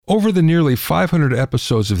Over the nearly 500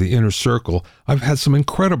 episodes of The Inner Circle, I've had some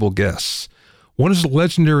incredible guests. One is the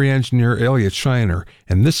legendary engineer Elliot Scheiner,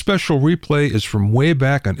 and this special replay is from way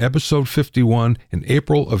back on episode 51 in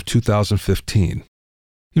April of 2015.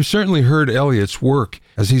 You've certainly heard Elliot's work,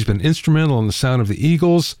 as he's been instrumental in the sound of the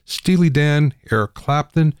Eagles, Steely Dan, Eric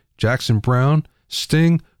Clapton, Jackson Browne,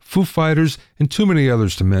 Sting, Foo Fighters, and too many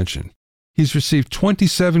others to mention. He's received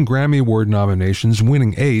 27 Grammy Award nominations,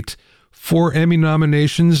 winning 8, 4 Emmy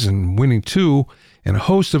nominations and winning 2, and a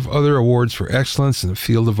host of other awards for excellence in the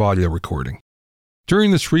field of audio recording.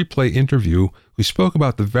 During this replay interview, we spoke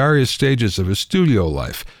about the various stages of his studio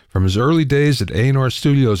life, from his early days at A&R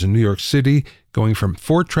Studios in New York City, going from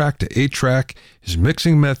 4-track to 8-track, his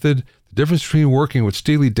mixing method, the difference between working with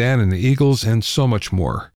Steely Dan and the Eagles, and so much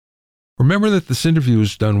more. Remember that this interview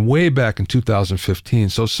was done way back in 2015,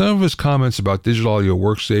 so some of his comments about digital audio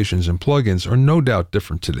workstations and plugins are no doubt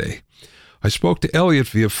different today. I spoke to Elliot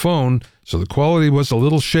via phone, so the quality was a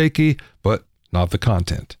little shaky, but not the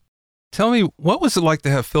content. Tell me, what was it like to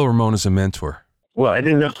have Phil Ramone as a mentor? Well, I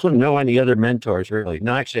didn't know any other mentors, really.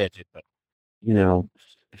 No, actually, I did. But,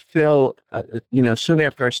 Phil, soon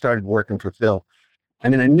after I started working for Phil, I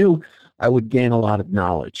knew I would gain a lot of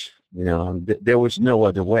knowledge. There was no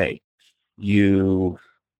other way. There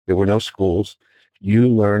were no schools. You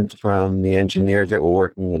learned from the engineers that were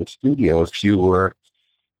working in the studio if you were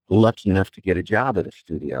lucky enough to get a job at a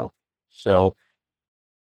studio. So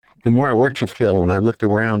the more I worked for Phil and I looked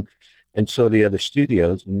around and saw the other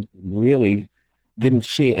studios, and really didn't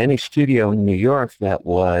see any studio in New York that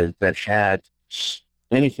had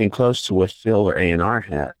anything close to what Phil or A&R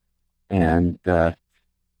had. And, at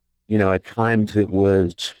times it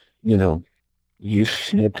was,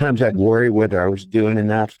 at times I'd worry whether I was doing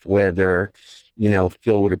enough, whether,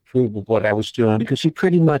 Phil would approve of what I was doing, because he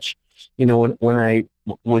pretty much, when I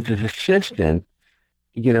was his assistant,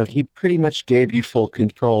 he pretty much gave you full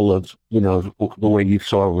control of, the way you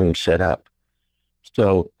saw a room set up.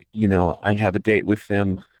 So, I'd have a date with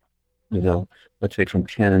him, let's say from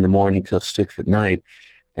 10 in the morning till 6 at night,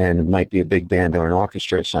 and it might be a big band or an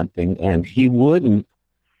orchestra or something, and he wouldn't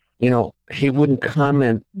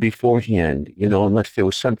comment beforehand, unless there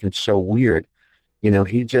was something so weird.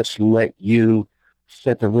 He just let you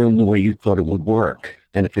set the room the way you thought it would work.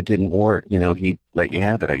 And if it didn't work, he'd let you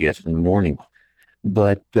have it, I guess, in the morning.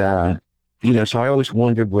 But, so I always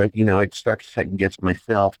wondered what, I'd start to second guess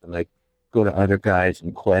myself, and I'd go to other guys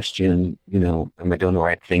and question, am I doing the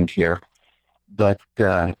right thing here? But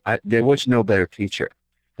there was no better teacher.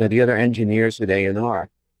 The other engineers at A&R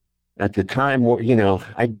at the time,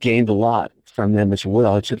 I gained a lot from them as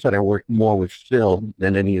well. It's just that I worked more with Phil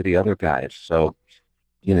than any of the other guys. So,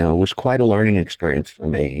 it was quite a learning experience for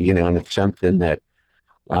me, and it's something that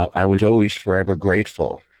I was always forever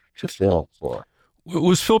grateful to Phil for.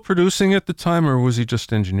 Was Phil producing at the time, or was he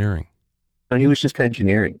just engineering? No, he was just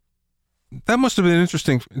engineering. That must have been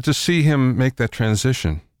interesting to see him make that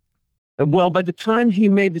transition. Well, by the time he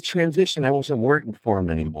made the transition, I wasn't working for him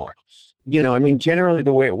anymore. Generally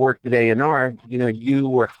the way it worked at A&R, you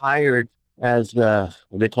were hired as,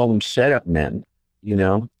 they call them setup men,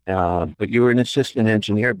 but you were an assistant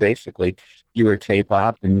engineer, basically. You were tape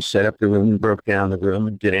op and you set up the room and broke down the room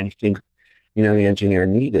and did anything, the engineer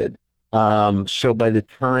needed. So by the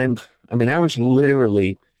time, I was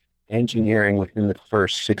literally engineering within the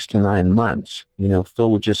first 6 to 9 months.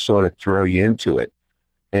 Phil would just sort of throw you into it.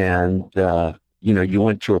 And, you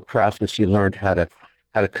went through a process. You learned how to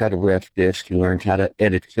cut a ref disc. You learned how to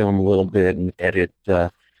edit film a little bit and edit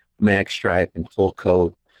mag stripe and full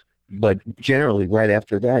code. But generally, right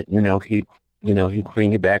after that, he'd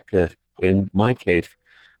bring you back to, in my case,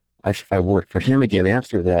 I worked for him again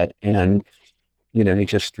after that. And, he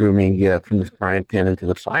just threw me from the frying pan into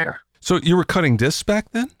the fire. So you were cutting discs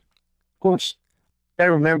back then? Of course. I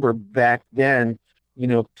remember back then,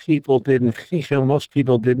 people didn't, most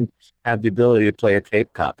people didn't have the ability to play a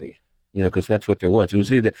tape copy, because that's what there was. It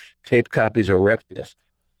was either tape copies or ref disc.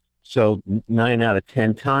 So 9 out of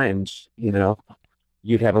 10 times,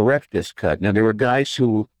 you'd have a ref disc cut. Now, there were guys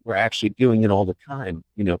who were actually doing it all the time,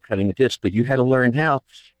 cutting the disc, but you had to learn how,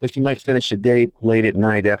 if you might finish a day late at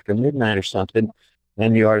night after midnight or something,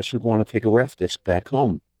 and the artist would want to take a ref disc back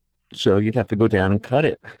home. So you'd have to go down and cut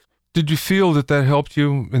it. Did you feel that helped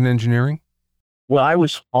you in engineering? Well, I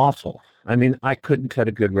was awful. I couldn't cut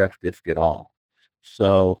a good ref disc at all.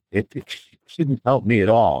 So it didn't help me at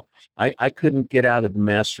all. I couldn't get out of the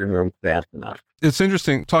mastering room fast enough. It's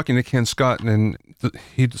interesting talking to Ken Scott, and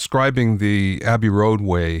he describing the Abbey Road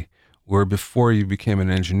way, where before you became an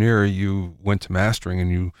engineer, you went to mastering and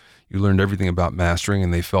you learned everything about mastering,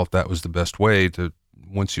 and they felt that was the best way to,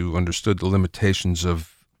 once you understood the limitations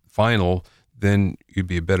of vinyl, then you'd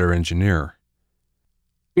be a better engineer.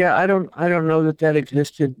 Yeah, I don't know that that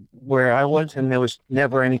existed where I was, and there was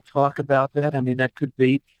never any talk about that. I mean, that could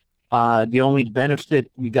be the only benefit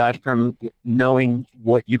you got from knowing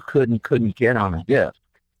what you could and couldn't get on a disc.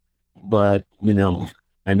 But,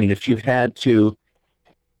 I mean, if you had to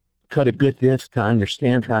cut a good disc to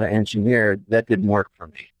understand how to engineer, that didn't work for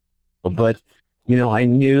me. But, I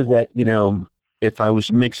knew that, if I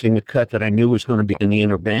was mixing a cut that I knew was going to be in the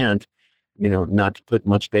inner band, not to put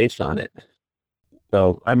much bass on it.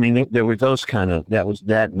 So, I mean, there were that was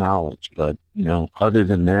that knowledge. But, other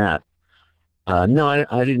than that, no,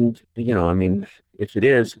 I didn't, I mean, if it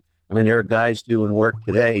is, I mean, there are guys doing work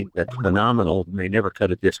today that's phenomenal, and they never cut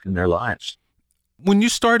a disc in their lives. When you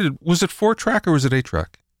started, was it 4-track or was it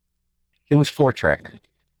 8-track? It was 4-track.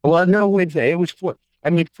 Well, no, wait, it was 4. I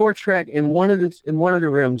mean, 4-track in one of the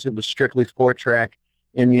rooms, it was strictly 4-track.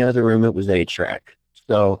 In the other room, it was 8-track.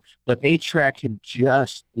 So, but 8-track had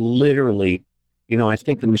just literally, I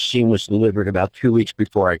think the machine was delivered about 2 weeks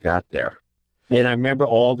before I got there. And I remember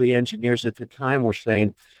all the engineers at the time were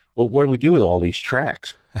saying, well, what do we do with all these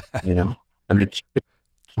tracks? I mean,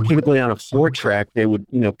 typically on a 4-track, they would,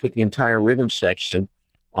 put the entire rhythm section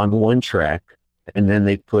on one track, and then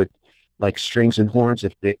they put like strings and horns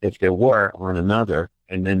if there were on another,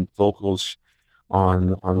 and then vocals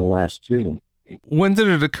on the last two. When did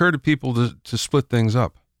it occur to people to split things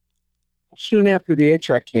up? Soon after the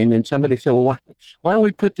 8-track came in, somebody said, well, why don't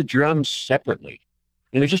we put the drums separately?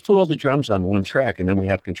 Just put all the drums on one track, and then we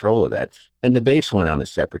have control of that. And the bass went on a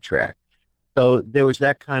separate track. So there was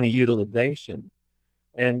that kind of utilization.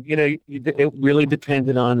 And, it really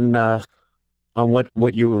depended on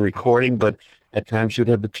what you were recording, but at times you'd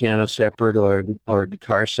have the piano separate or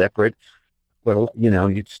guitar separate. Well,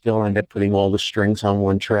 you'd still end up putting all the strings on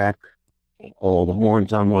one track, all the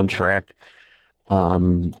horns on one track.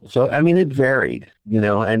 So, I mean, it varied,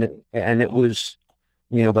 and it was,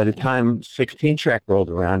 by the time 16-track rolled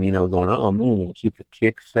around, going, oh, man, you can keep the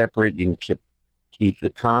kick separate, you can keep the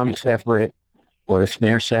tom separate or the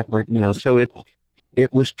snare separate, so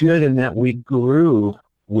it was good in that we grew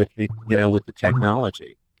with the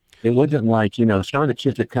technology. It wasn't like, some of the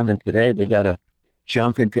kids that come in today, they got to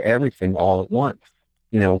jump into everything all at once,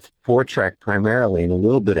 4-track primarily and a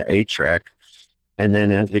little bit of 8-track. And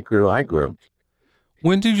then as it grew, I grew.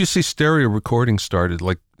 When did you see stereo recording started,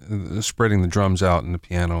 like spreading the drums out and the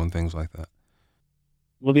piano and things like that?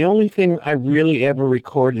 Well, the only thing I really ever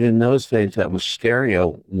recorded in those days that was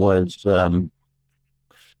stereo was a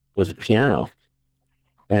piano.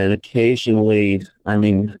 And occasionally, I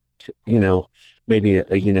mean, maybe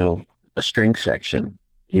a string section,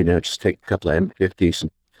 just take a couple of M50s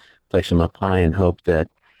and place them up high and hope that,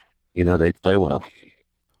 they play well.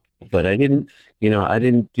 But I didn't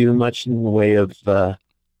do much in the way of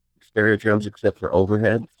stereo drums except for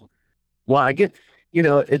overhead. Well, I get,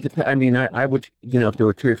 I would, if there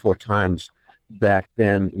were 3 or 4 times back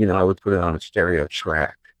then, I would put it on a stereo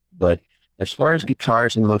track. But as far as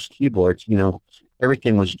guitars and most keyboards,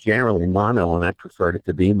 everything was generally mono, and I preferred it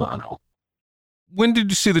to be mono. When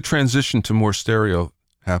did you see the transition to more stereo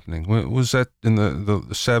happening? Was that in the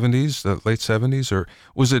 70s, the late 70s, or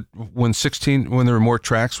was it when there were more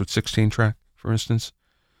tracks with 16-track, for instance?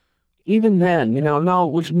 Even then, no,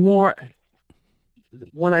 it was more.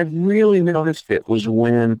 When I really noticed it was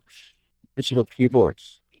when digital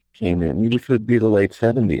keyboards came in, which would be the late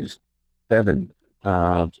 70s.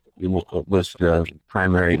 Was the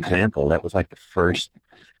primary example. That was like the first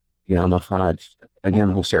Yamaha,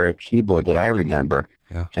 again, stereo keyboard that I remember.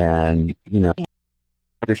 Yeah. And,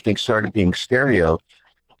 this thing started being stereo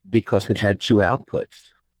because it had 2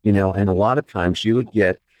 outputs, and a lot of times you would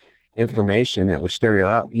get information that was stereo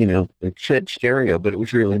out, it said stereo, but it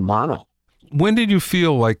was really mono. When did you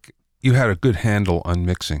feel like you had a good handle on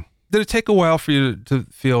mixing? Did it take a while for you to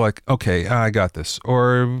feel like, okay, I got this,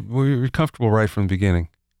 or were you comfortable right from the beginning?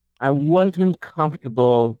 I wasn't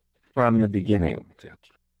comfortable from the beginning.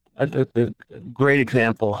 A great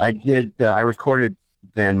example, I recorded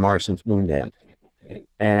Van Morrison's Moon Dance,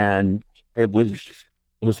 and it was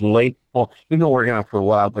late fall. We've been working on it for a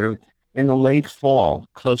while, but in the late fall,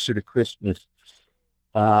 closer to Christmas,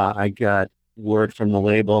 I got word from the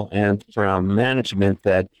label and from management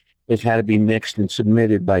that it had to be mixed and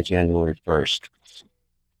submitted by January 1st.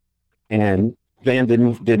 And Van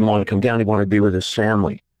didn't want to come down. He wanted to be with his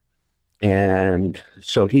family. And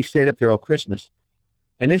so he stayed up there all Christmas.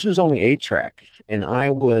 And this was only 8-track. And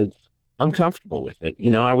I was uncomfortable with it.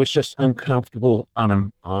 I was just uncomfortable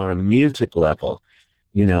on a music level.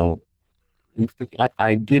 I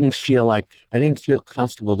didn't feel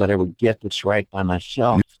comfortable that I would get this right by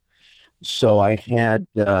myself. So I had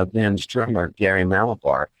Ben's drummer, Gary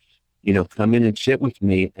Malabar, come in and sit with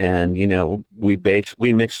me, and we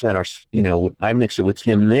mix that I mix it with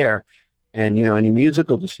him there, and any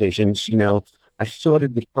musical decisions, I sort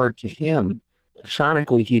of deferred to him.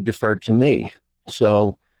 Sonically, he deferred to me.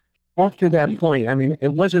 So after that point, I mean,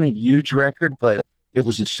 it wasn't a huge record, but it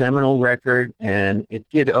was a seminal record, and it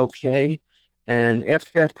did okay. And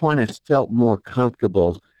after that point, I felt more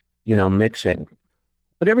comfortable, mixing.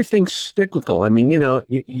 But everything's cyclical. I mean,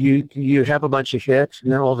 you have a bunch of hits,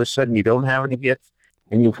 and then all of a sudden you don't have any hits,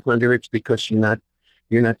 and you wonder it's because you're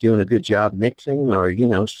not doing a good job mixing, or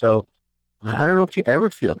So I don't know if you ever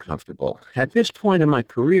feel comfortable. At this point in my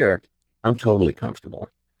career, I'm totally comfortable.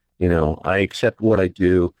 I accept what I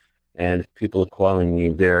do, and if people are calling me,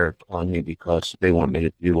 they're calling me because they want me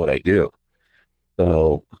to do what I do.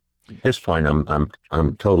 So at this point,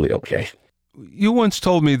 I'm totally okay. You once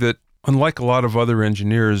told me that unlike a lot of other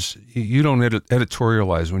engineers, you don't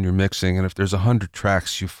editorialize when you're mixing, and if there's 100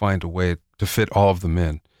 tracks, you find a way to fit all of them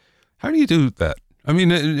in. How do you do that? I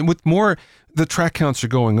mean, with more, the track counts are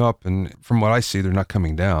going up, and from what I see, they're not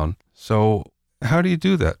coming down. So how do you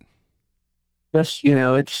do that? Just,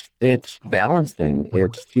 it's balancing.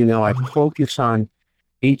 It's, I focus on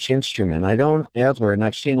each instrument. I don't ever, and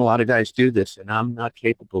I've seen a lot of guys do this, and I'm not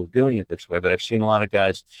capable of doing it this way, but I've seen a lot of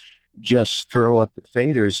guys just throw up the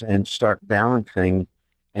faders and start balancing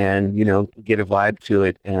and, get a vibe to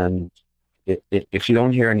it. And if you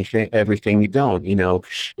don't hear anything, everything, you don't,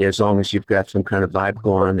 as long as you've got some kind of vibe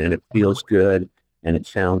going and it feels good and it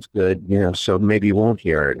sounds good, so maybe you won't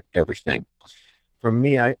hear everything. For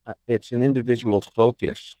me, it's an individual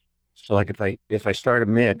focus. So like if I start a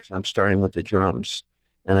mix, I'm starting with the drums,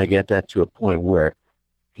 and I get that to a point where,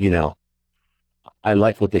 you know, I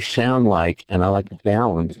like what they sound like, and I like the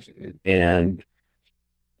balance, and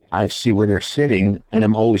I see where they're sitting, and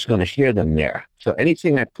I'm always going to hear them there. So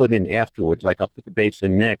anything I put in afterwards, like I'll put the bass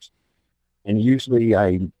in next, and usually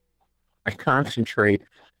I concentrate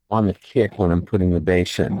on the kick when I'm putting the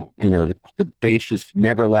bass in. The bass is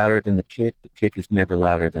never louder than the kick is never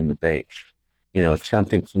louder than the bass. It's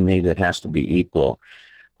something for me that has to be equal.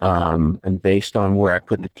 And based on where I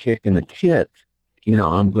put the kick in the kit,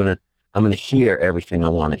 I'm gonna hear everything I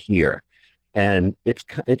want to hear. And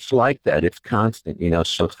it's like that. It's constant,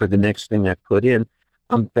 So for the next thing I put in,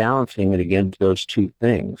 I'm balancing it against those two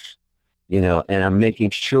things, and I'm making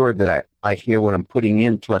sure that I hear what I'm putting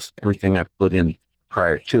in plus everything I put in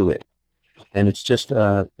prior to it. And it's just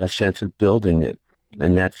a sense of building it.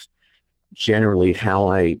 And that's generally how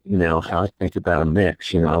I think about a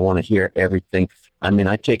mix. I want to hear everything. I mean,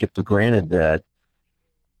 I take it for granted that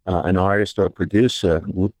an artist or a producer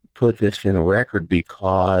would put this in a record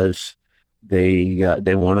because they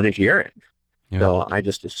wanted to hear it. Yeah. So I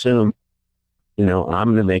just assume, I'm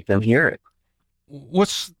going to make them hear it.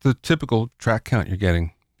 What's the typical track count you're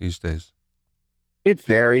getting these days? It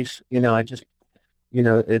varies.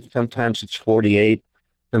 Sometimes it's 48,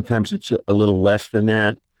 sometimes it's a little less than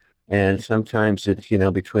that, and sometimes it's,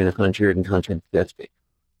 between 100 and 150.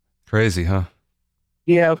 Crazy, huh?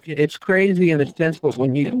 Yeah, it's crazy in a sense, but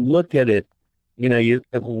when you look at it,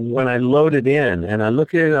 when I load it in and I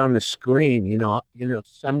look at it on the screen,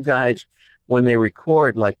 some guys, when they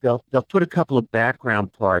record, like they'll put a couple of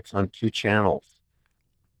background parts on two channels,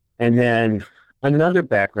 and then another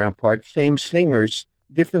background part, same singers,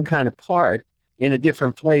 different kind of part in a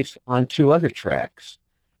different place on two other tracks,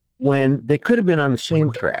 when they could have been on the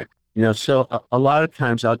same track. So a lot of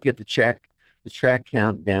times I'll get the track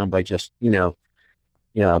count down by just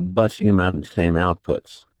busting them out in the same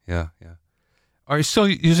outputs. Yeah. Are you still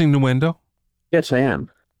using Nuendo? Yes, I am.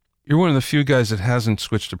 You're one of the few guys that hasn't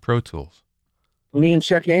switched to Pro Tools. Me and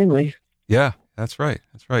Chuck Ainley. Yeah, that's right.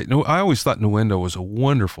 No, I always thought Nuendo was a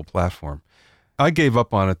wonderful platform. I gave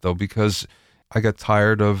up on it, though, because I got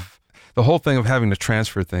tired of the whole thing of having to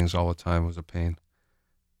transfer things all the time was a pain.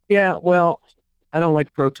 Yeah, well, I don't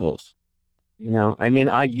like Pro Tools. I mean,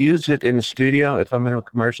 I use it in the studio if I'm in a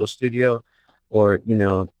commercial studio, or,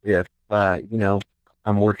 if,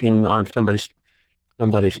 I'm working on somebody's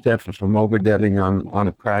stuff, if I'm overdubbing on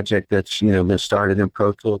a project that's, been started in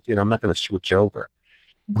Pro Tools, I'm not going to switch over.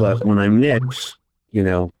 But when I mix,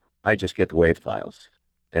 I just get the WAV files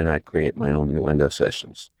and I create my own Nuendo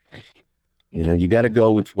sessions. You got to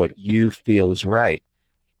go with what you feel is right.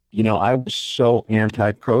 I was so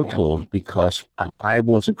anti-Pro Tools because I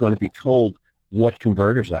wasn't going to be told what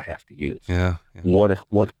converters I have to use. Yeah. That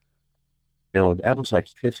was like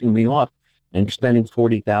pissing me off and spending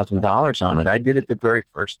 $40,000 on it. I did it the very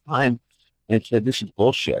first time and said, this is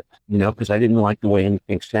bullshit, because I didn't like the way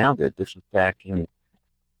anything sounded. This was back in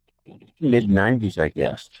mid 90s, I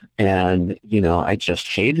guess. And, I just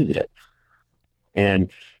hated it. And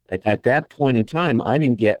at that point in time, I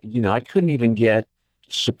didn't get, I couldn't even get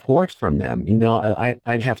support from them.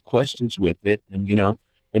 I'd have questions with it. And,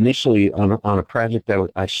 initially on a project that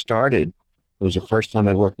I started, it was the first time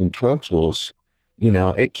I worked in Pro Tools,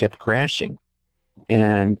 it kept crashing.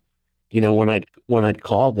 And, when I'd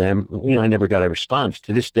call them, I never got a response.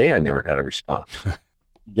 To this day, I never got a response.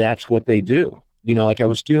 That's what they do. Like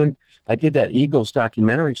I did that Eagles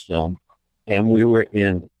documentary film, and we were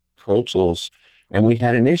in Pro Tools, and we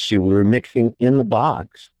had an issue. We were mixing in the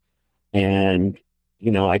box, and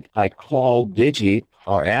I called Digi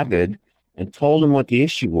or Avid and told him what the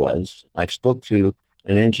issue was. I spoke to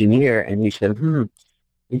an engineer, and he said,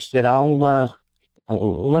 He said,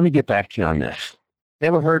 let me get back to you on this.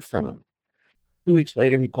 Never heard from him. 2 weeks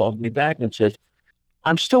later, he called me back and says,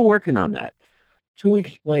 I'm still working on that. 2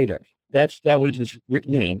 weeks later, that was his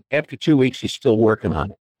name. After 2 weeks, he's still working on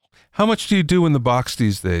it. How much do you do in the box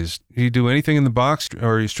these days? Do you do anything in the box,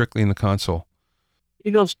 or are you strictly in the console?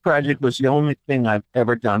 Eagles project was the only thing I've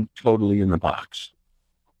ever done totally in the box,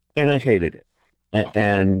 and I hated it.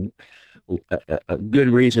 And a good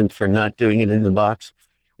reason for not doing it in the box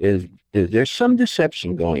is there's some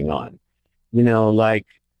deception going on. Like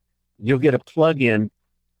you'll get a plug-in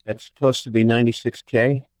that's supposed to be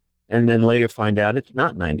 96K, and then later find out it's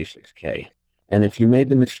not 96K. And if you made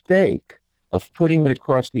the mistake of putting it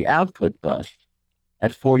across the output bus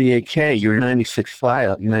at 48K, your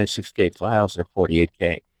 96K files are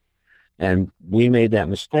 48K. And we made that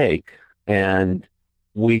mistake, and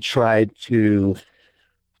we tried to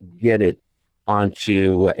get it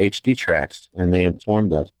onto HD tracks, and they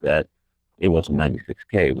informed us that it wasn't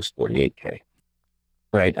 96K, it was 48K.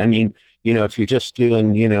 Right? I mean, if you're just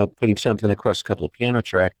doing, putting something across a couple of piano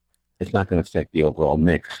tracks, it's not going to affect the overall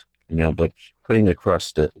mix, but putting it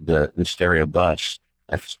across the stereo bus,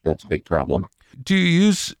 that's a big problem. Do you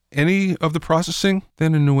use any of the processing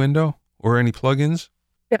then in Nuendo, or any plugins?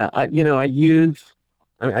 Yeah, I use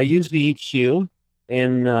the EQ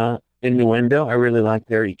in Nuendo. I really like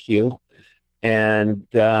their EQ, and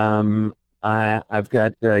I've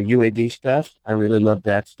got UAD stuff. I really love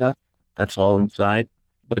that stuff. That's all inside.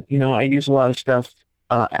 But I use a lot of stuff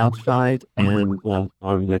outside and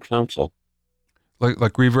on the console.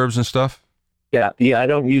 Like reverbs and stuff? Yeah. I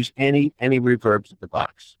don't use any reverbs in the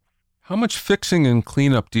box. How much fixing and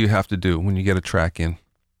cleanup do you have to do when you get a track in?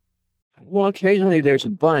 Well, occasionally there's a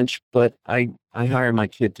bunch, but I hire my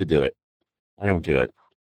kid to do it. I don't do it.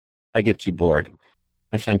 I get too bored.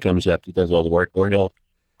 My son comes up, he does all the work, or he'll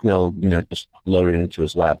just load it into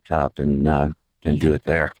his laptop and do it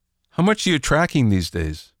there. How much are you tracking these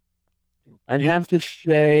days? I'd have to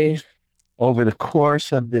say over the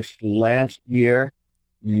course of this last year,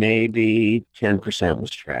 maybe 10%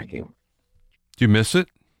 was tracking. Do you miss it?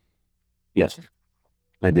 Yes,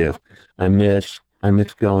 I do. I miss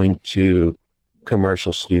going to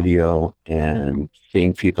commercial studio and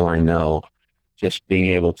seeing people I know, just being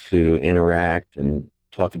able to interact and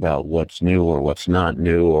talk about what's new or what's not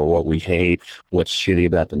new or what we hate, what's shitty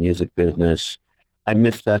about the music business. I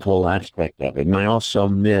miss that whole aspect of it. And I also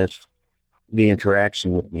miss the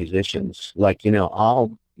interaction with musicians. Like,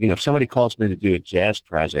 if somebody calls me to do a jazz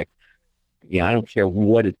project, I don't care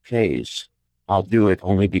what it pays. I'll do it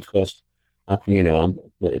only because,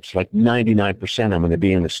 it's like 99% I'm going to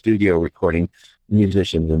be in the studio recording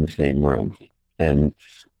musicians in the same room. And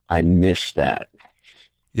I miss that.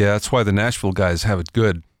 Yeah, that's why the Nashville guys have it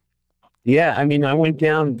good. Yeah, I went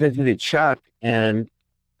down and visited Chuck, and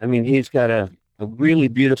he's got a really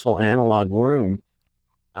beautiful analog room.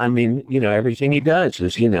 Everything he does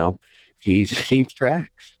is, he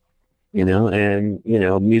tracks, and,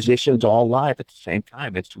 musicians all live at the same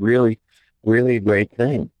time. It's really, really a great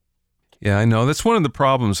thing. Yeah, I know. That's one of the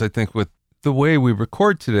problems, I think, with the way we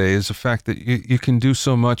record today is the fact that you can do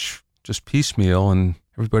so much just piecemeal, and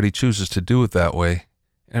everybody chooses to do it that way.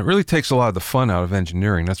 And it really takes a lot of the fun out of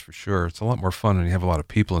engineering, that's for sure. It's a lot more fun when you have a lot of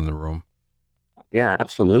people in the room. Yeah,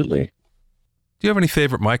 absolutely. Do you have any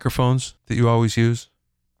favorite microphones that you always use?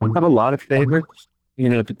 I have a lot of favorites.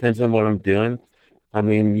 It depends on what I'm doing. I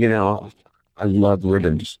love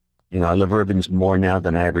ribbons. I love ribbons more now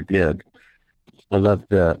than I ever did. I love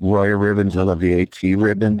the Royer ribbons. I love the AT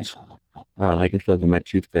ribbons. I guess those are my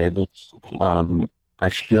two favorites. I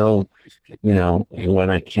still, when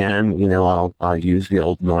I can, I'll use the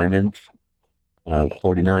old Neumann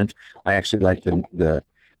 49s. I actually like the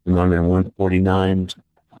Neumann 149s.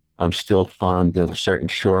 I'm still fond of certain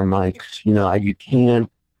Shure mics.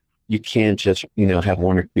 You can't just, have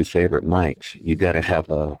one or two favorite mics. You got to have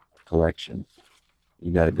a collection.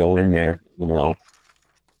 You got to go in there,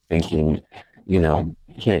 thinking, you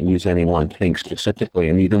can't use any one thing specifically.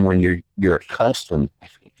 And even when you're accustomed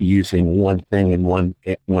to using one thing in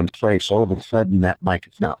one place, all of a sudden that mic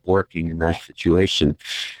is not working in that situation.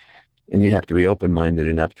 And you have to be open-minded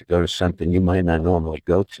enough to go to something you might not normally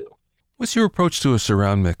go to. What's your approach to a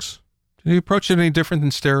surround mix? Do you approach it any different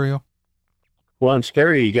than stereo? Well, in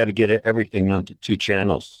stereo, you got to get everything onto two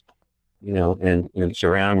channels, and in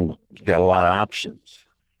surround, you got a lot of options.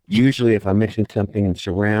 Usually, if I'm mixing something in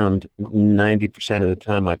surround, 90% of the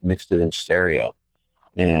time I've mixed it in stereo.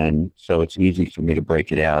 And so it's easy for me to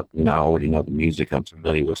break it out. I already know the music. I'm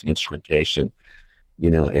familiar with the instrumentation.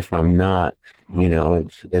 If I'm not,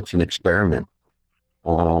 it's an experiment.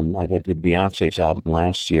 I did Beyonce's album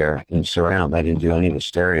last year in surround. I didn't do any of the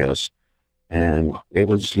stereos. And it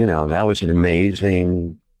was, that was an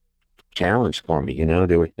amazing challenge for me.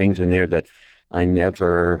 There were things in there that I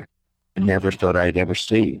never thought I'd ever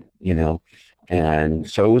see, and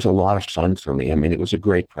so it was a lot of fun for me. I mean, it was a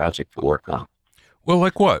great project to work on. Well,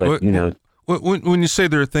 like what? But, when you say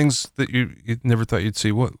there are things that you never thought you'd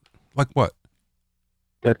see, what? Like what?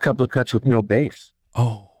 A couple of cuts with no bass.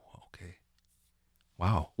 Oh, okay.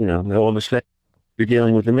 Wow. All of a sudden you're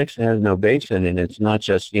dealing with a mix that has no bass in it, and it's not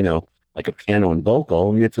just, like a piano and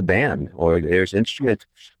vocal, it's a band or there's instruments.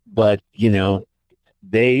 But,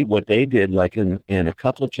 what they did, like in a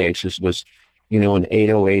couple of cases, was, an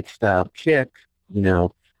 808 style kick,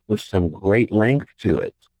 with some great length to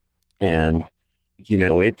it. And,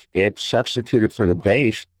 it substituted for the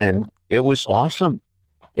bass, and it was awesome.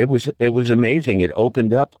 It was amazing. It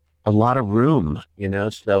opened up a lot of room,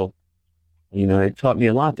 so, it taught me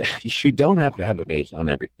a lot that you don't have to have a bass on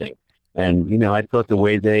everything. And, I thought the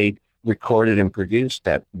way they recorded and produced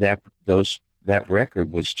that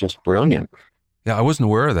record was just brilliant. Yeah, I wasn't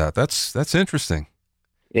aware of that. That's interesting.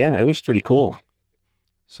 Yeah, it was pretty cool.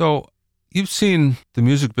 So you've seen the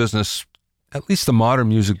music business, at least the modern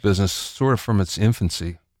music business, sort of from its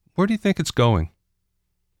infancy. Where do you think it's going?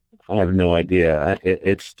 I have no idea.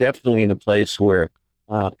 It's definitely in a place where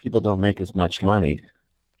people don't make as much money.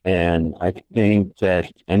 And I think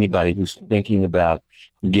that anybody who's thinking about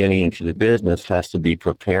getting into the business has to be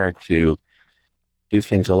prepared to do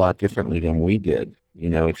things a lot differently than we did.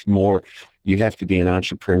 It's more, you have to be an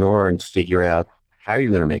entrepreneur and figure out how you're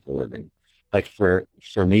going to make a living. Like for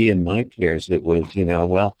me and my peers, it was,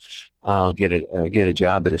 I'll get a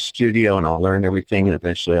job at a studio and I'll learn everything, and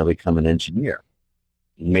eventually I'll become an engineer,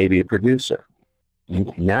 maybe a producer.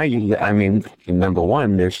 Now number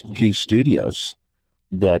one, there's few studios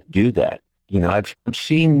that do that. I've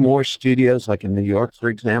seen more studios, like in New York, for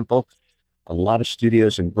example. A lot of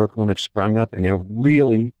studios in Brooklyn have sprung up, and they're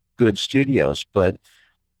really good studios. But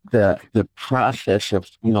the process of,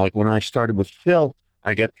 like when I started with Phil,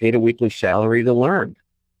 I got paid a weekly salary to learn.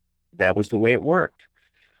 That was the way it worked.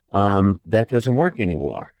 That doesn't work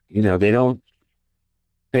anymore. They don't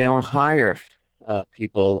hire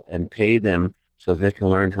people and pay them so they can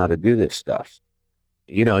learn how to do this stuff.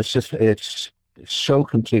 It's so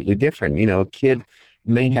completely different. A kid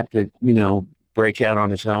may have to, break out on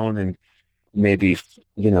his own and maybe,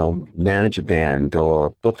 manage a band or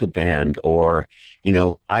book a band, or,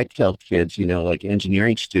 I tell kids, like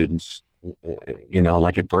engineering students,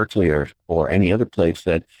 like at Berkeley or any other place,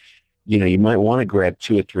 that, you might want to grab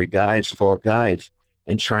 2 or 3 guys, 4 guys,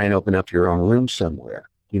 and try and open up your own room somewhere,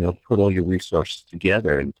 put all your resources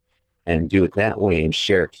together and do it that way and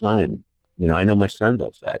share time. I know my son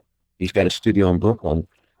does that. He's got a studio in Brooklyn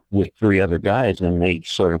with 3 other guys, and they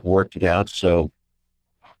sort of worked it out. So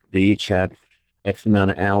they each have X amount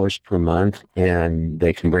of hours per month, and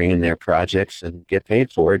they can bring in their projects and get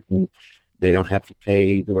paid for it. And they don't have to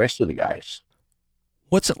pay the rest of the guys.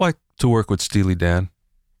 What's it like to work with Steely Dan?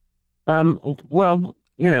 Well,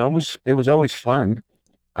 it was always fun.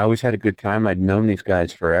 I always had a good time. I'd known these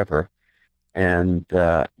guys forever, and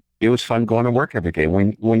it was fun going to work every day.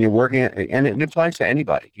 When you're working, and it applies to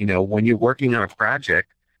anybody, when you're working on a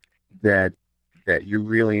project that you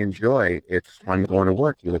really enjoy, it's fun going to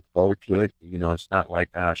work. You look forward to it. It's not like,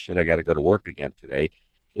 shit, I got to go to work again today.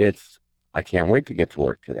 It's, I can't wait to get to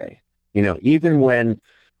work today. Even when,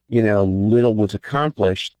 little was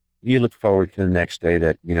accomplished, you look forward to the next day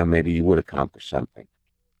that, maybe you would accomplish something.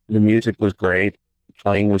 The music was great.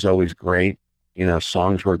 Playing was always great.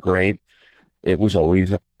 Songs were great. It was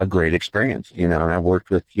always a great experience, and I worked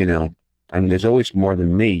with, there's always more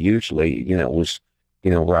than me usually. It was,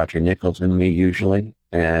 Roger Nichols and me usually,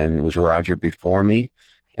 and it was Roger before me,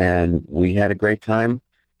 and we had a great time,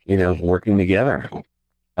 working together.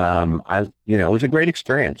 It was a great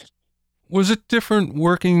experience. Was it different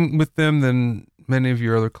working with them than many of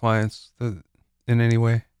your other clients in any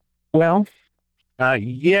way? Well,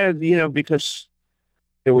 Yeah, because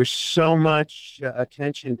there was so much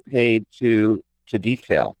attention paid to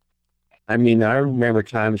detail. I mean, I remember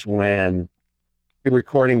times when we were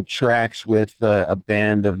recording tracks with a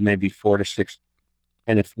band of maybe 4 to 6,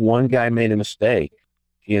 and if one guy made a mistake,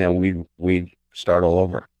 we start all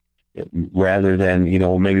over. Rather than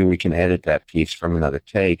maybe we can edit that piece from another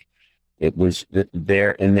take. It was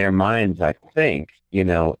there in their minds. I think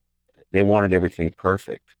they wanted everything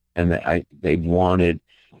perfect, and they wanted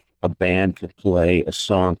a band to play a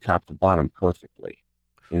song top to bottom perfectly,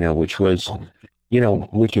 which was,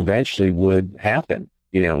 which eventually would happen.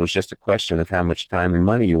 It was just a question of how much time and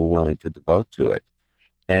money you were willing to devote to it.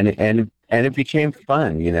 And it became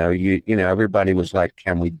fun. Everybody was like,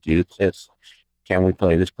 can we do this? Can we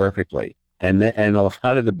play this perfectly? And a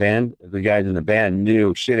lot of the guys in the band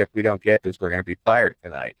knew, shit, if we don't get this, we're going to be fired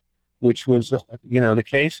tonight, which was, the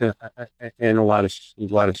case in a lot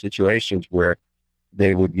of situations where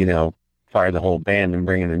they would, fire the whole band and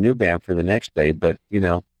bring in a new band for the next day. But,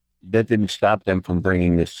 that didn't stop them from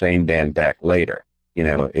bringing the same band back later.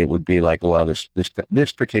 It would be like, well,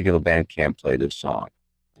 this particular band can't play this song,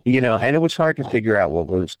 and it was hard to figure out what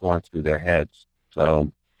was going through their heads.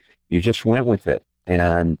 So you just went with it.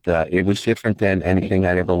 And it was different than anything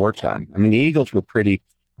I'd ever worked on. I mean, the Eagles were pretty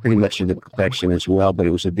much into perfection as well, but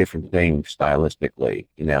it was a different thing stylistically,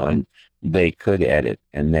 and they could edit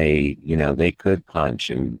and they could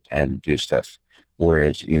punch and do stuff.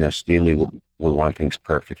 Whereas, Steely would want things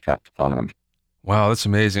perfect top to bottom. Wow, that's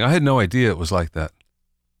amazing. I had no idea it was like that.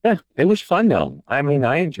 Yeah, it was fun though. I mean,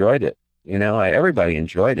 I enjoyed it. Everybody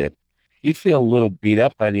enjoyed it. You feel a little beat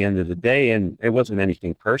up by the end of the day, and it wasn't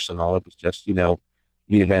anything personal. It was just,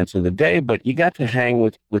 the events of the day, but you got to hang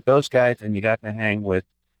with those guys, and you got to hang with,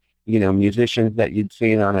 musicians that you'd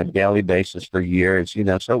seen on a daily basis for years,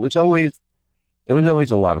 so it was always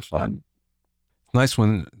a lot of fun. Nice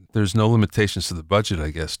when there's no limitations to the budget, I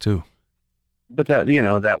guess, too. But that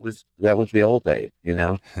was the old days,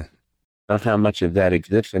 not how much of that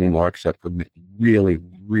exists anymore, except for really,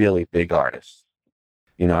 really big artists.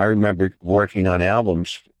 I remember working on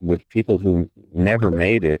albums with people who never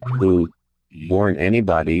made it, who weren't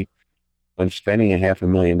anybody, and spending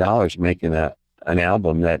 $500,000 making an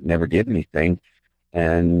album that never did anything.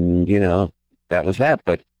 And, that was that.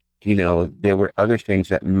 But, there were other things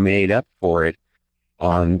that made up for it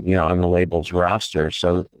on the label's roster.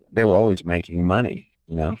 So they were always making money,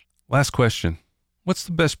 Last question. What's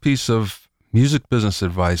the best piece of music business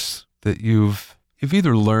advice that you've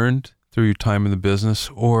either learned through your time in the business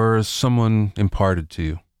or someone imparted to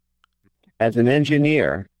you? As an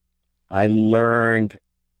engineer, I learned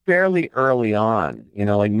fairly early on,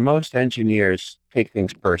 like most engineers take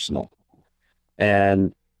things personal.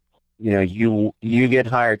 And, you get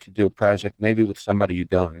hired to do a project, maybe with somebody you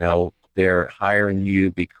don't know. They're hiring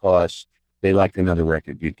you because they liked another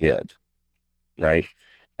record you did, right?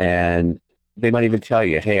 And they might even tell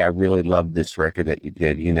you, hey, I really love this record that you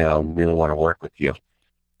did, really want to work with you.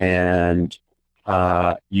 And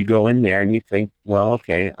you go in there and you think, well,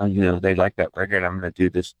 okay, they like that record. I'm going to do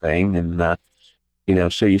this thing. And,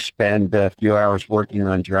 so you spend a few hours working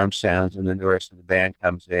on drum sounds, and then the rest of the band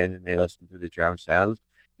comes in and they listen to the drum sounds.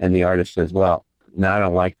 And the artist says, well, no, I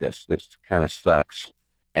don't like this. This kind of sucks.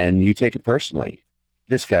 And you take it personally.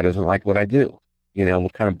 This guy doesn't like what I do.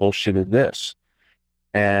 What kind of bullshit is this?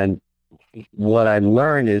 And what I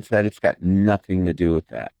learned is that it's got nothing to do with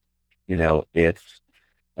that. It's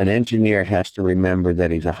an engineer has to remember that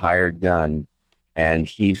he's a hired gun and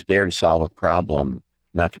he's there to solve a problem,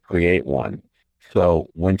 not to create one. So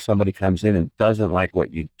when somebody comes in and doesn't like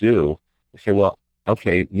what you do, they say, well,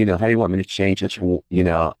 okay, how do you want me to change this? What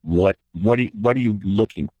are you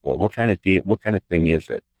looking for? What kind of thing is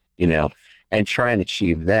it? And try and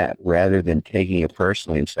achieve that rather than taking it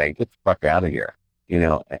personally and saying, get the fuck out of here.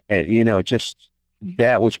 Just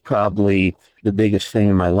that was probably the biggest thing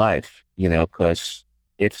in my life, because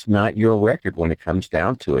it's not your record when it comes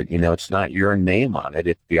down to it. It's not your name on it.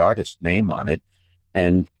 It's the artist's name on it.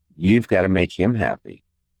 And you've got to make him happy.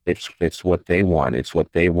 It's what they want. It's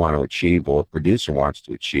what they want to achieve, or a producer wants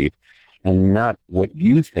to achieve, and not what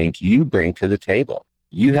you think you bring to the table.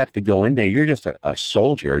 You have to go in there. You're just a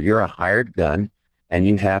soldier. You're a hired gun, and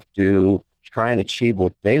you have to try and achieve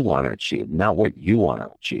what they want to achieve, not what you want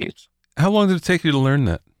to achieve. How long did it take you to learn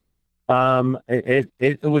that?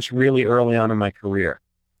 It was really early on in my career.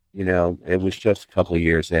 It was just a couple of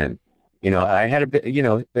years in. I had a bit,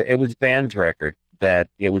 it was band's record that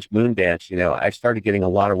it was Moondance. I started getting a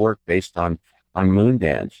lot of work based on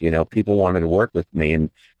Moondance. People wanted to work with me,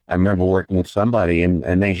 and I remember working with somebody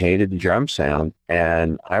and they hated the drum sound,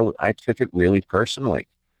 and I took it really personally.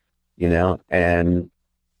 and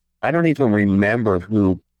I don't even remember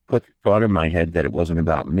who put the thought in my head that it wasn't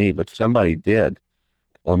about me, but somebody did.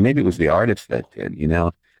 Or maybe it was the artist that did.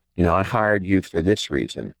 I hired you for this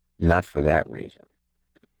reason, not for that reason.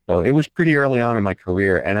 So it was pretty early on in my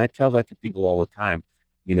career. And I tell that to people all the time.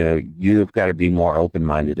 You've got to be more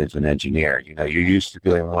open-minded as an engineer. You're used to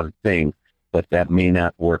doing one thing, but that may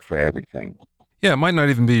not work for everything. Yeah, it might not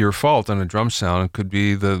even be your fault on a drum sound. It could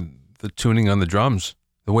be the tuning on the drums,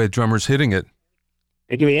 the way a drummer's hitting it.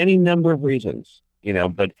 It can be any number of reasons,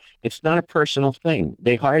 but it's not a personal thing.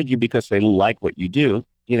 They hired you because they like what you do.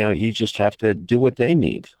 You just have to do what they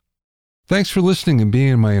need. Thanks for listening and being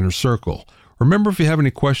in my inner circle. Remember, if you have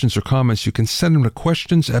any questions or comments, you can send them to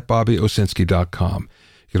questions@BobbyOwsinski.com.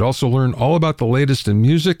 You can also learn all about the latest in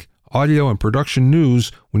music, audio, and production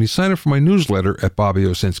news when you sign up for my newsletter at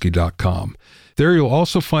BobbyOwsinski.com. There you'll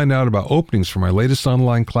also find out about openings for my latest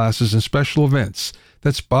online classes and special events.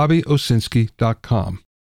 That's BobbyOwsinski.com.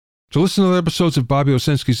 To listen to the episodes of Bobby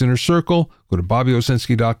Owsinski's Inner Circle, go to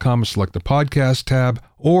BobbyOwsinski.com and select the podcast tab,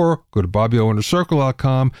 or go to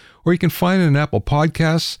BobbyOwinnerCircle.com, or you can find it in Apple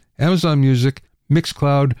Podcasts, Amazon Music,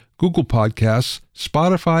 Mixcloud, Google Podcasts,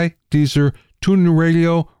 Spotify, Deezer, TuneIn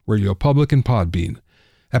Radio, Radio Public, and Podbean.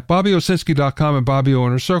 At BobbyOwsinski.com and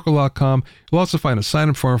BobbyOwinnerCircle.com, you'll also find a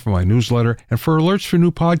sign-up form for my newsletter and for alerts for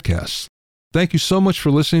new podcasts. Thank you so much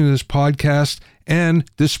for listening to this podcast and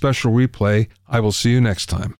this special replay. I will see you next time.